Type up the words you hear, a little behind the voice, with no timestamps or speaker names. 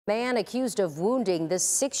Man accused of wounding the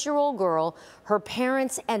 6-year-old girl, her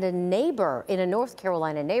parents, and a neighbor in a North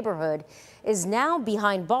Carolina neighborhood is now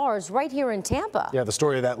behind bars right here in Tampa. Yeah, the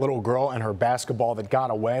story of that little girl and her basketball that got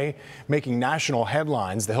away, making national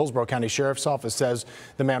headlines. The Hillsborough County Sheriff's Office says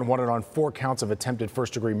the man wanted on 4 counts of attempted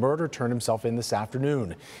first-degree murder turned himself in this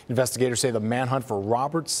afternoon. Investigators say the manhunt for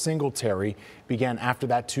Robert Singletary began after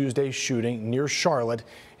that Tuesday shooting near Charlotte,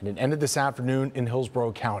 and it ended this afternoon in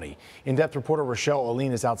Hillsborough County. In-depth reporter Rochelle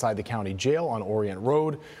Aline is outside the county jail on Orient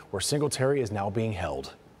Road, where Singletary is now being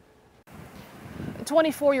held.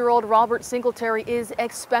 24-year-old Robert Singletary is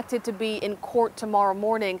expected to be in court tomorrow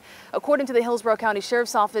morning. According to the Hillsborough County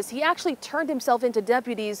Sheriff's Office, he actually turned himself into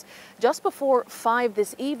deputies just before 5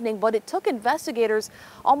 this evening, but it took investigators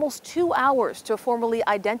almost 2 hours to formally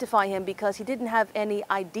identify him because he didn't have any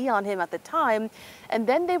ID on him at the time. And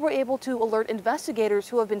then they were able to alert investigators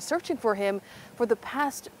who have been searching for him for the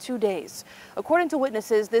past 2 days. According to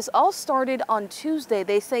witnesses, this all started on Tuesday.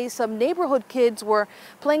 They say some neighborhood kids were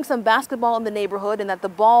playing some basketball in the neighborhood and that the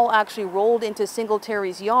ball actually rolled into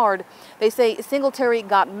Singletary's yard. They say Singletary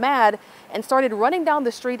got mad and started running down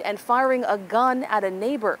the street and firing a gun at a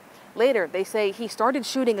neighbor. Later, they say he started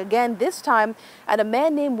shooting again, this time at a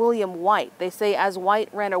man named William White. They say as White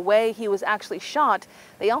ran away, he was actually shot.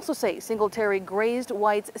 They also say Singletary grazed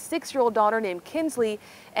White's 6-year-old daughter named Kinsley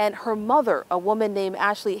and her mother, a woman named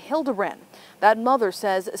Ashley Hillsborough. That mother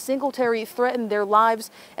says Singletary threatened their lives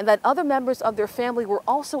and that other members of their family were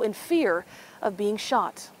also in fear of being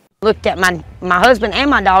shot. Looked at my husband and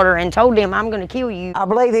my daughter and told them, I'm going to kill you. I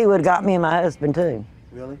believe he would have got me and my husband too.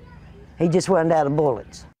 Really? He just wasn't out of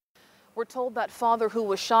bullets. We're told that father who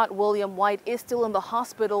was shot, William White, is still in the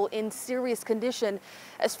hospital in serious condition.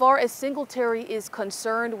 As far as Singletary is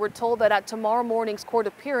concerned, we're told that at tomorrow morning's court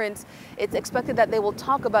appearance, it's expected that they will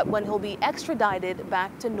talk about when he'll be extradited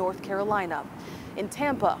back to North Carolina. In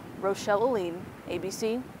Tampa, Rochelle Aline,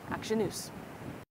 ABC Action News.